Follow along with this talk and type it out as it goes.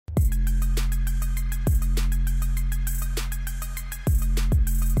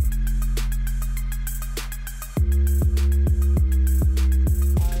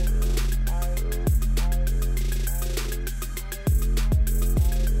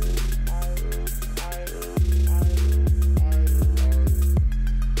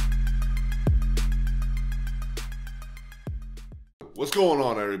going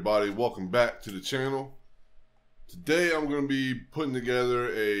on, everybody? Welcome back to the channel. Today I'm going to be putting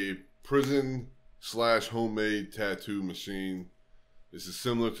together a prison / homemade tattoo machine. This is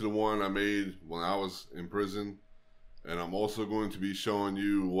similar to the one I made when I was in prison, and I'm also going to be showing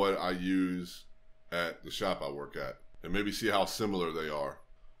you what I use at the shop I work at and maybe see how similar they are.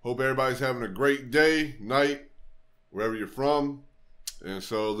 Hope everybody's having a great day, night, wherever you're from. And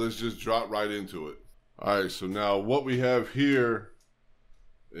so let's just drop right into it. All right, so now what we have here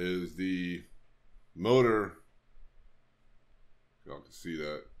is the motor. Y'all can see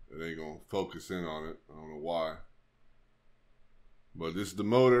that. It ain't gonna focus in on it. I don't know why. But this is the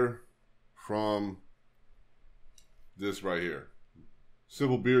motor from this right here.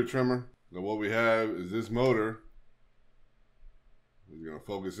 Simple beard trimmer. Now what we have is this motor. Is it gonna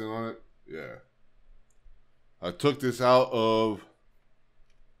focus in on it? Yeah. I took this out of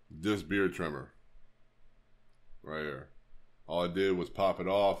this beard trimmer right here. All I did was pop it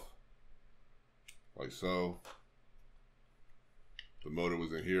off like so. The motor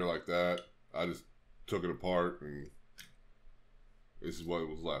was in here like that. I just took it apart and this is what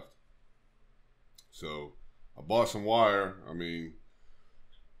was left. So I bought some wire. I mean,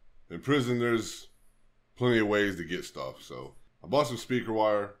 in prison there's plenty of ways to get stuff. So I bought some speaker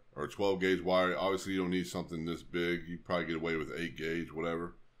wire or 12 gauge wire. Obviously you don't need something this big. You probably get away with 8 gauge,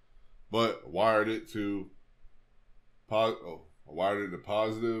 whatever. But wired it to I wired it to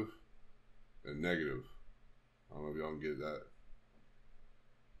positive and negative. I don't know if y'all can get that.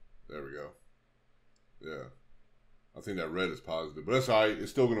 There we go. Yeah. I think that red is positive, but that's all right.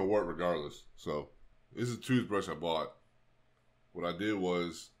 It's still going to work regardless. So this is a toothbrush I bought. What I did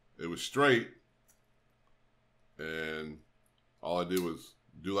was, it was straight, and all I did was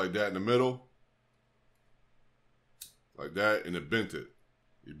do like that in the middle, like that, and it bent it.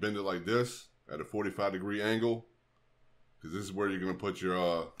 You bend it like this at a 45-degree angle, because this is where you're going to put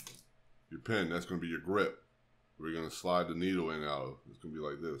your pen. That's going to be your grip, where you're going to slide the needle in and out of. It's going to be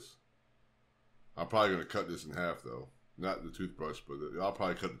like this. I'm probably going to cut this in half, though. Not the toothbrush, but I'll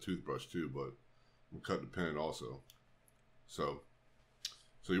probably cut the toothbrush too, but I'm going to cut the pen also. So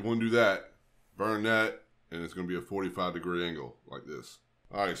you want to do that, burn that, and it's going to be a 45-degree angle like this.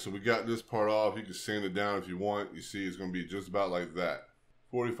 All right, so we got this part off. You can sand it down if you want. You see it's going to be just about like that.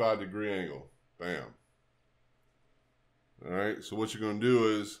 45-degree angle. Bam. All right, so what you're going to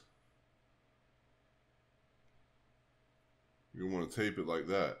do is you want to tape it like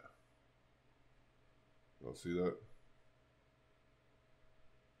that. Y'all see that?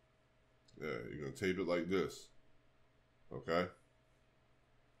 Yeah, you're going to tape it like this. Okay?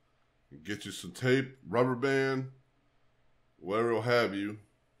 Get you some tape, rubber band, whatever will have you,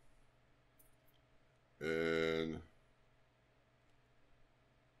 and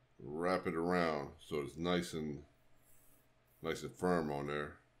wrap it around so it's nice and firm on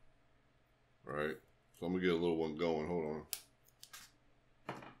there. All right, so I'm gonna get a little one going. Hold on,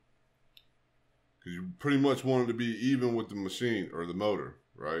 because you pretty much want it to be even with the machine or the motor,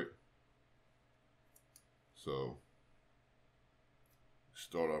 right? So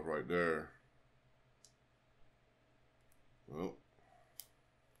start off right there. Well,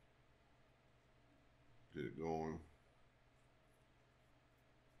 get it going.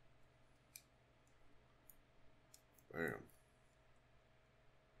 Bam.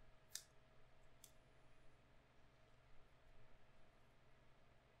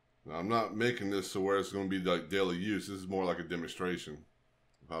 Now I'm not making this so where it's going to be like daily use. This is more like a demonstration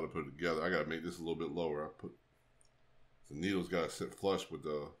of how to put it together. I got to make this a little bit lower. The needle's got to sit flush with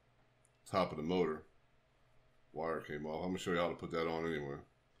the top of the motor. Wire came off. I'm going to show you how to put that on anyway.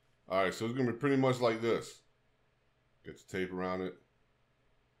 Alright, so it's going to be pretty much like this. Get the tape around it.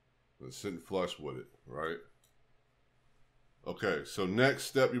 And it's sitting flush with it, right? Okay, so next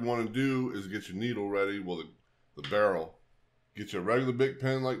step you want to do is get your needle ready. Well, the barrel. Get your regular big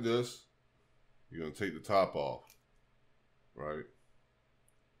pen like this. You're going to take the top off, right?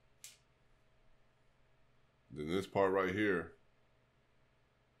 Then this part right here,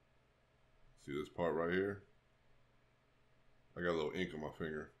 see this part right here? I got a little ink on my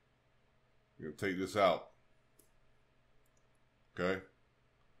finger. You're going to take this out, okay?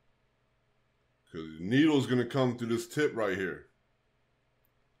 Because the needle's going to come through this tip right here.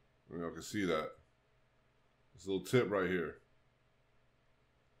 Y'all can see that. This little tip right here.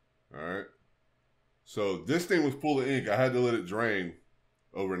 Alright? So this thing was full of ink. I had to let it drain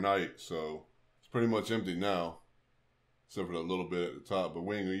overnight, so pretty much empty now, except for that little bit at the top, but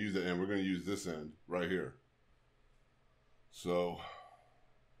we ain't gonna use that end. We're gonna use this end right here. So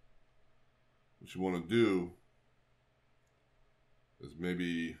what you want to do is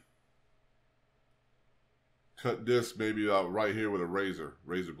maybe cut this maybe out right here with a razor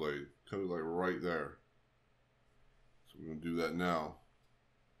blade. Cut it like right there. So we're gonna do that now.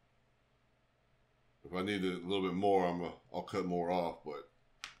 If I need it a little bit more, I'll cut more off, but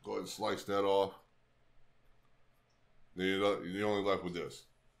go ahead and slice that off. Then you're only left with this.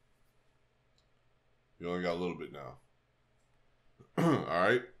 You only got a little bit now.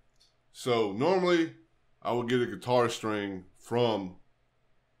 Alright. So normally I would get a guitar string from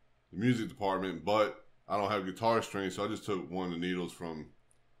the music department, but I don't have guitar strings, so I just took one of the needles from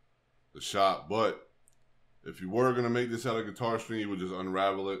the shop. But if you were gonna make this out of guitar string, you would just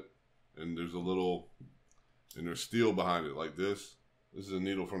unravel it, and there's steel behind it like this. This is a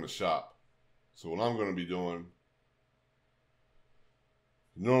needle from the shop. So what I'm gonna be doing,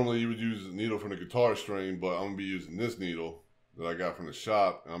 normally you would use a needle from the guitar string, but I'm gonna be using this needle that I got from the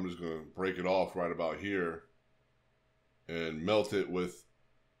shop, and I'm just gonna break it off right about here and melt it with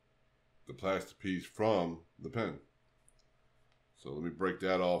the plastic piece from the pen. So let me break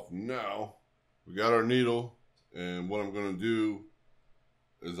that off now. We got our needle, and what I'm gonna do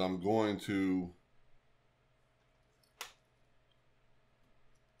is I'm going to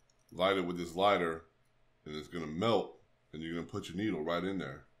light it with this lighter, and it's gonna melt, and you're gonna put your needle right in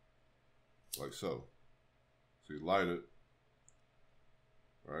there, like so. So you light it,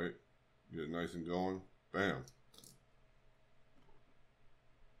 right? Get it nice and going, bam.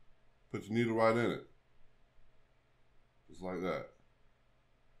 Put your needle right in it, just like that.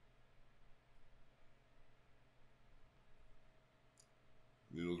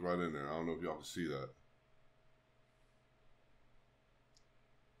 Needle's right in there. I don't know if y'all can see that.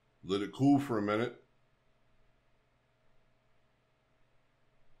 Let it cool for a minute.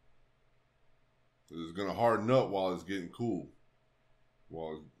 It's gonna harden up while it's getting cool.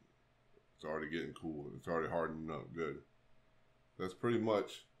 While it's already getting cool. It's already hardening up. Good. That's pretty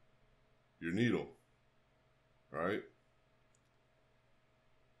much your needle, right?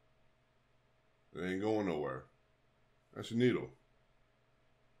 It ain't going nowhere. That's your needle.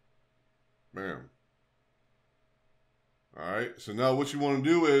 Bam. Alright, so now what you want to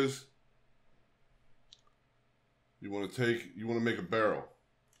do is you want to make a barrel.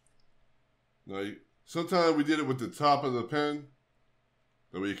 Now, sometimes we did it with the top of the pen,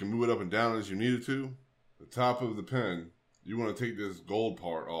 that way you can move it up and down as you needed to. The top of the pen, you want to take this gold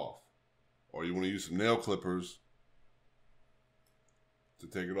part off, or you want to use some nail clippers to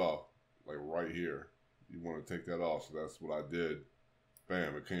take it off, like right here. You want to take that off, so that's what I did.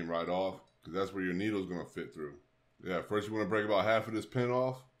 Bam, it came right off, because that's where your needle's going to fit through. Yeah, first you want to break about half of this pen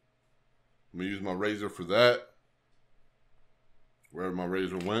off. I'm going to use my razor for that. Wherever my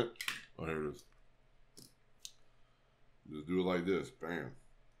razor went. Oh, here it is. Just do it like this. Bam.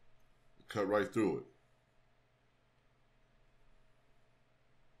 Cut right through it.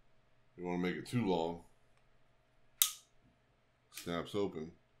 You don't want to make it too long. Snaps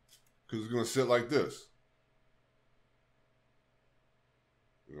open. Because it's going to sit like this.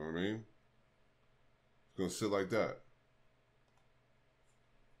 You know what I mean? It's going to sit like that.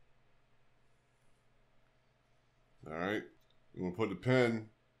 Alright. You want to put the pen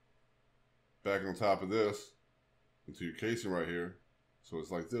back on top of this into your casing right here. So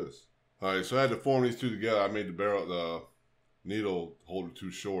it's like this. Alright, so I had to form these two together. I made the needle holder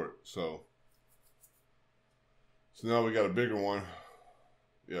too short. So now we got a bigger one.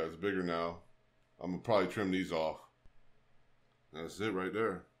 Yeah, it's bigger now. I'm going to probably trim these off. That's it right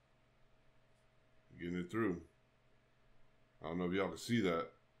there. Getting it through. I don't know if y'all can see that.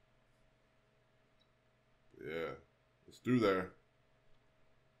 Yeah, it's through there.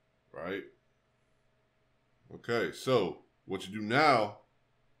 Right? Okay, so what you do now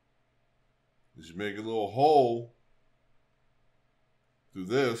is you make a little hole through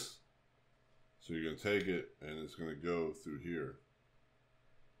this. So you're going to take it and it's going to go through here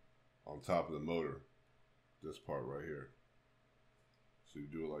on top of the motor. This part right here. So you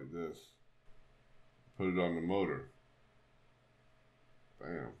do it like this. Put it on the motor.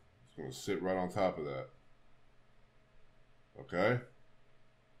 Bam. It's going to sit right on top of that. Okay?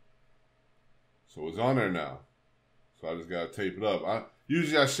 So it's on there now. So I just got to tape it up.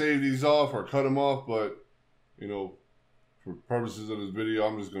 Usually I shave these off or cut them off, but, you know, for purposes of this video,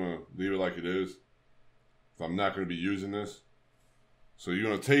 I'm just going to leave it like it is. If I'm not going to be using this. So you're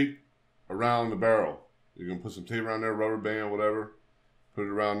going to tape around the barrel. You're going to put some tape around there, rubber band, whatever. Put it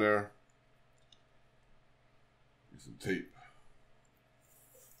around there. Get some tape.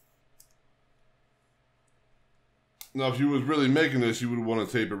 Now, if you was really making this, you would want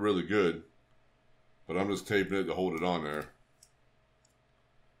to tape it really good. But I'm just taping it to hold it on there.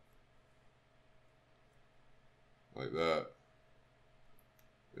 Like that.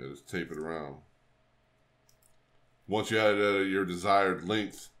 Yeah, just tape it around. once you had it at your desired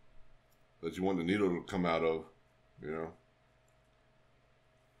length that you want the needle to come out of, you know.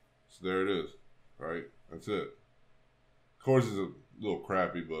 So there it is, right? That's it. Of course, it's a little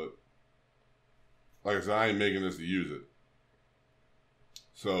crappy, but like I said, I ain't making this to use it.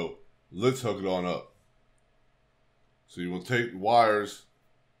 So let's hook it on up. So you want to take the wires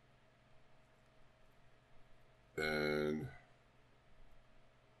and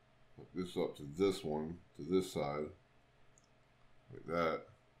hook this up to this one, to this side, like that.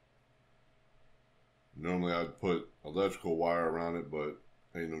 Normally I'd put electrical wire around it, but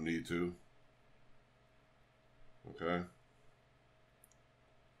ain't no need to. Okay.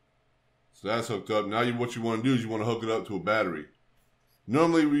 So that's hooked up. Now what you want to do is you want to hook it up to a battery.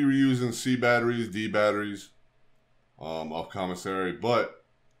 Normally we were using C batteries, D batteries, off commissary, but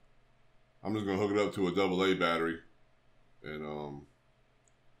I'm just going to hook it up to a AA battery and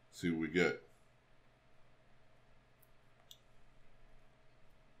see what we get.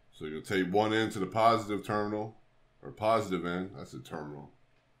 So you're going to take one end to the positive terminal, or positive end, that's the terminal.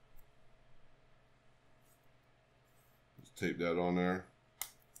 Just tape that on there.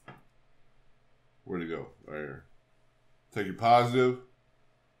 Where'd it go? Right here. Take your positive,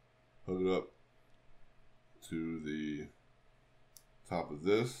 hook it up to the top of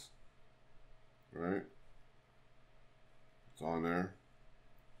this, right? It's on there.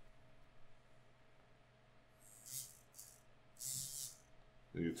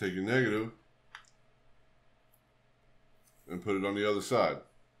 Then you take your negative and put it on the other side.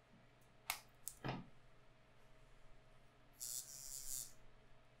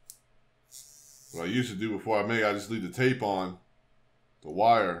 What I used to do before I just leave the tape on the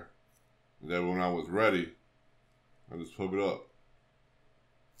wire, and then when I was ready, I just hook it up.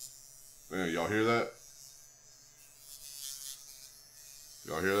 Man, y'all hear that?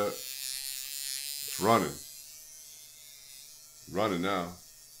 Y'all hear that? It's running. Running now.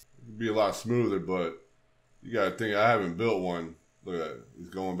 It could be a lot smoother, but you gotta think, I haven't built one. Look at that. It's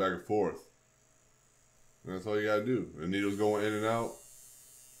going back and forth. And that's all you gotta do. The needle's going in and out.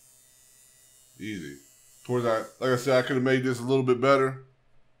 Easy. Of course, like I said, I could have made this a little bit better,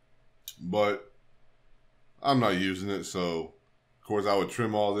 but I'm not using it, so of course I would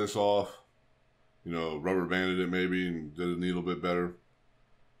trim all this off, you know, rubber banded it maybe and did a needle a bit better.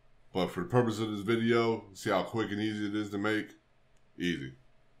 But for the purpose of this video, see how quick and easy it is to make? Easy.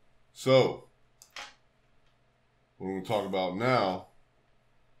 So, what I'm going to talk about now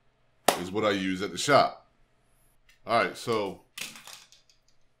is what I use at the shop. Alright, so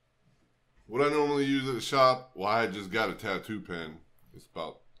what I normally use at the shop, well, I had just got a tattoo pen. It's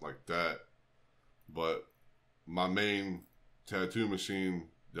about like that. But my main tattoo machine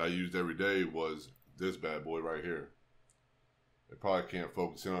that I used every day was this bad boy right here. I probably can't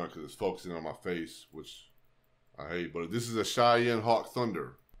focus in on it because it's focusing on my face, which I hate. But this is a Cheyenne Hawk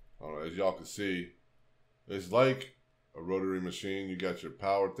Thunder. As y'all can see, it's like a rotary machine. You got your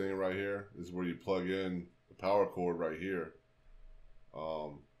power thing right here. This is where you plug in the power cord right here.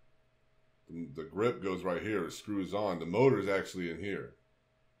 The grip goes right here. It screws on. The motor is actually in here.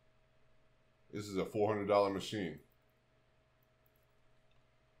 This is a $400 machine.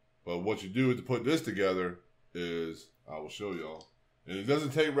 But what you do to put this together is, I will show y'all. And it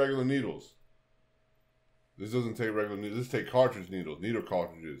doesn't take regular needles. This doesn't take regular needles. This takes cartridge needles, needle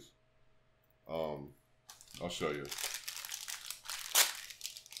cartridges. I'll show you.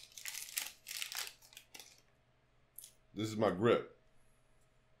 This is my grip.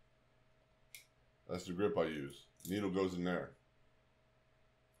 That's the grip I use. Needle goes in there.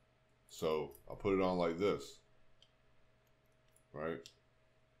 So I'll put it on like this, right?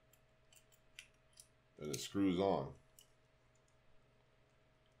 And it screws on.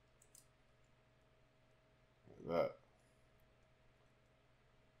 Like that.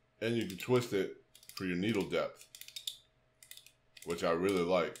 And you can twist it for your needle depth, which I really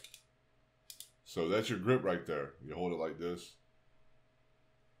like. So that's your grip right there. You hold it like this,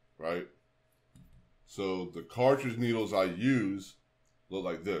 right? So the cartridge needles I use look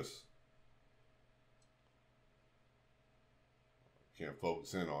like this. Can't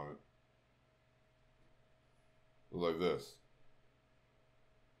focus in on it. Look like this.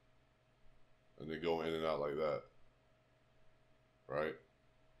 And they go in and out like that. Right?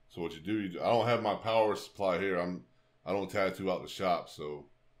 So what you do, I don't have my power supply here. I don't tattoo out the shop, so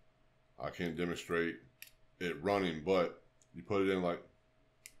I can't demonstrate it running, but you put it in like,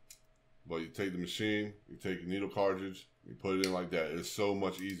 but you take the machine, you take your needle cartridge, you put it in like that. It's so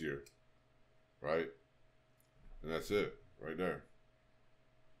much easier, right? And that's it, right there.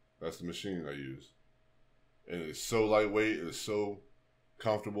 That's the machine I use. And it's so lightweight, it's so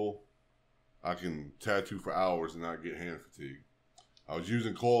comfortable. I can tattoo for hours and not get hand fatigue. I was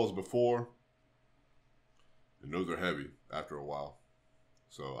using coils before, and those are heavy after a while.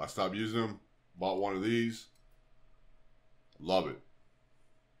 So I stopped using them, bought one of these. Love it.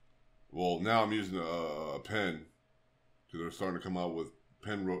 Well, now I'm using a pen, because they're starting to come out with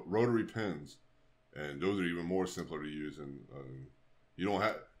rotary pens, and those are even more simpler to use, and you don't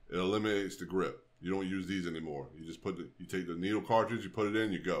have, it eliminates the grip. You don't use these anymore. You just you take the needle cartridge, you put it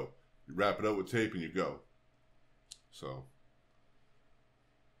in, you go. You wrap it up with tape and you go. So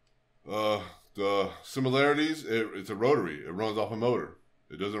the similarities, it's a rotary. It runs off a motor.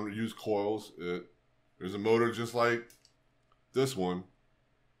 It doesn't use coils. There's a motor just like this one.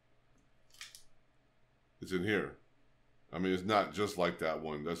 It's in here. I mean, it's not just like that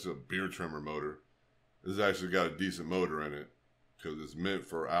one. That's a beer trimmer motor. This has actually got a decent motor in it, because it's meant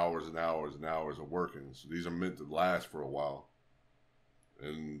for hours and hours and hours of working. So these are meant to last for a while.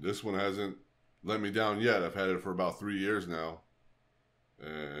 And this one hasn't let me down yet. I've had it for about 3 years now.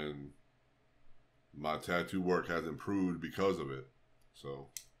 And my tattoo work has improved because of it. So,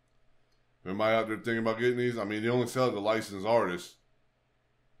 am I out there thinking about getting these? I mean, they only sell it to licensed artists.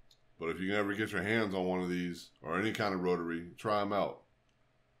 But if you can ever get your hands on one of these, or any kind of rotary, try them out.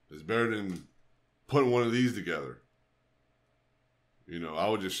 It's better than putting one of these together. You know, I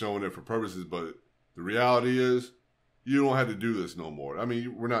was just showing it for purposes, but the reality is, you don't have to do this no more. I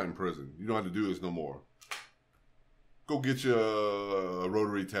mean, we're not in prison. You don't have to do this no more. Go get you a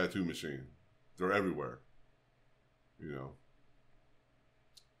rotary tattoo machine. They're everywhere. You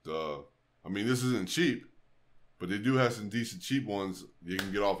know. I mean, this isn't cheap, but they do have some decent cheap ones you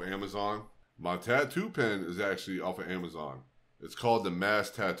can get off of Amazon. My tattoo pen is actually off of Amazon. It's called the Mass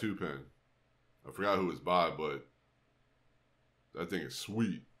Tattoo Pen. I forgot who it's by, but that thing is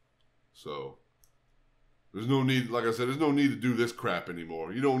sweet. So there's no need, like I said, there's no need to do this crap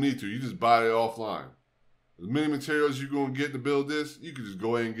anymore. You don't need to. You just buy it offline. As many materials you're going to get to build this, you can just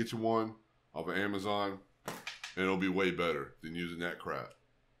go ahead and get you one off of Amazon, and it'll be way better than using that crap.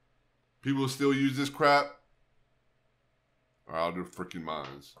 People still use this crap are out of their freaking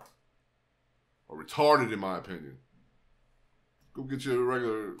minds. Or retarded, in my opinion. Go get you a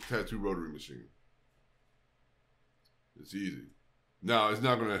regular tattoo rotary machine. It's easy. Now, it's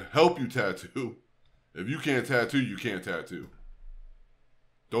not going to help you tattoo. If you can't tattoo, you can't tattoo.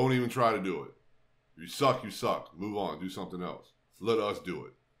 Don't even try to do it. If you suck, you suck. Move on. Do something else. Let us do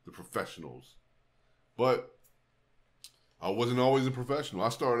it. The professionals. But I wasn't always a professional. I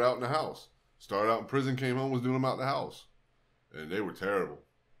started out in the house. Started out in prison, came home, was doing them out the house. And they were terrible.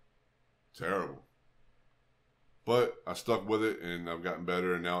 Terrible. But I stuck with it, and I've gotten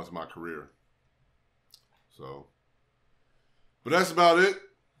better, and now it's my career. So, but that's about it.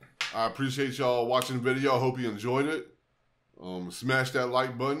 I appreciate y'all watching the video. I hope you enjoyed it. Smash that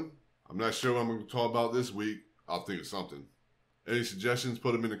like button. I'm not sure what I'm going to talk about this week. I'll think of something. Any suggestions,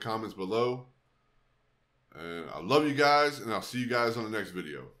 put them in the comments below. And I love you guys, and I'll see you guys on the next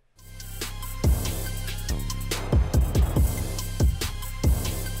video.